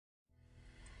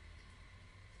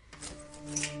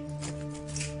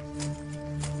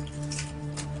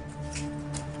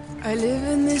I live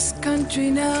in this country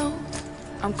now,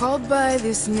 I'm called by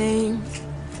this name.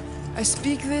 I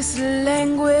speak this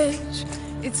language,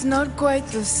 it's not quite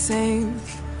the same.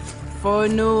 For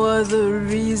no other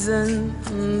reason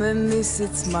than this,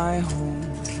 it's my home.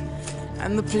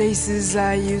 And the places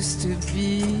I used to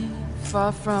be,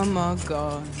 far from are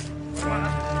gone.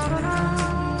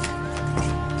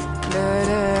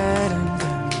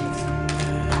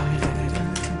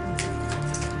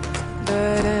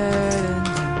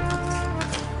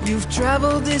 You've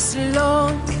traveled this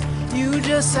long, you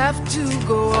just have to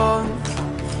go on.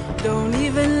 Don't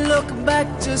even look back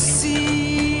to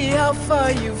see how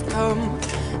far you've come.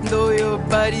 Though your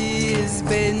body is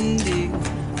bending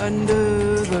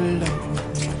under the load,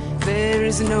 there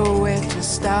is nowhere to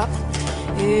stop,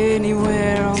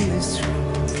 anywhere on this road.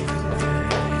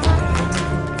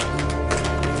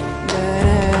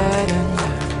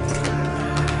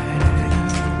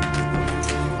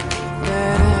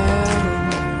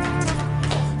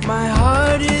 My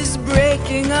heart is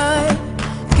breaking, I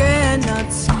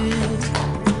cannot sleep.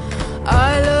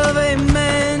 I love a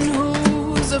man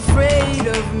who's afraid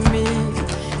of me.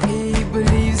 He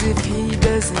believes if he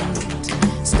doesn't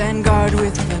stand guard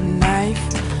with the knife,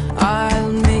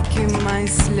 I'll make him my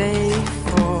slave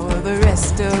for the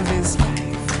rest of his life.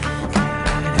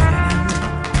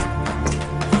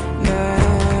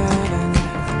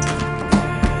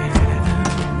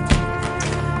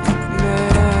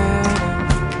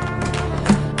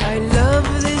 I love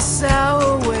this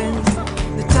hour when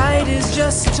the tide is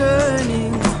just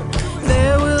turning.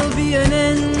 There will be an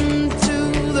end to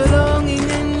the longing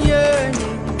and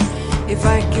yearning. If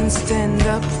I can stand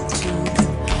up to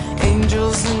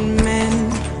angels and men,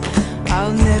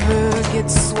 I'll never get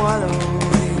swallowed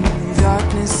in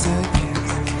darkness again.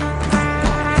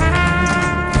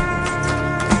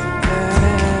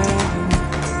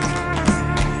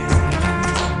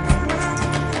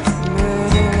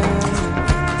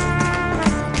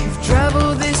 You've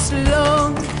traveled this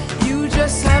long, you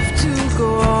just have to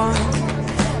go on.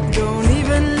 Don't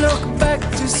even look back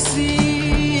to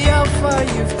see how far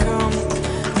you've come.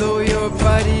 Though your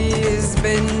body is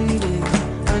bending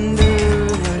under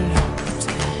the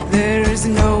load, there is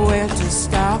no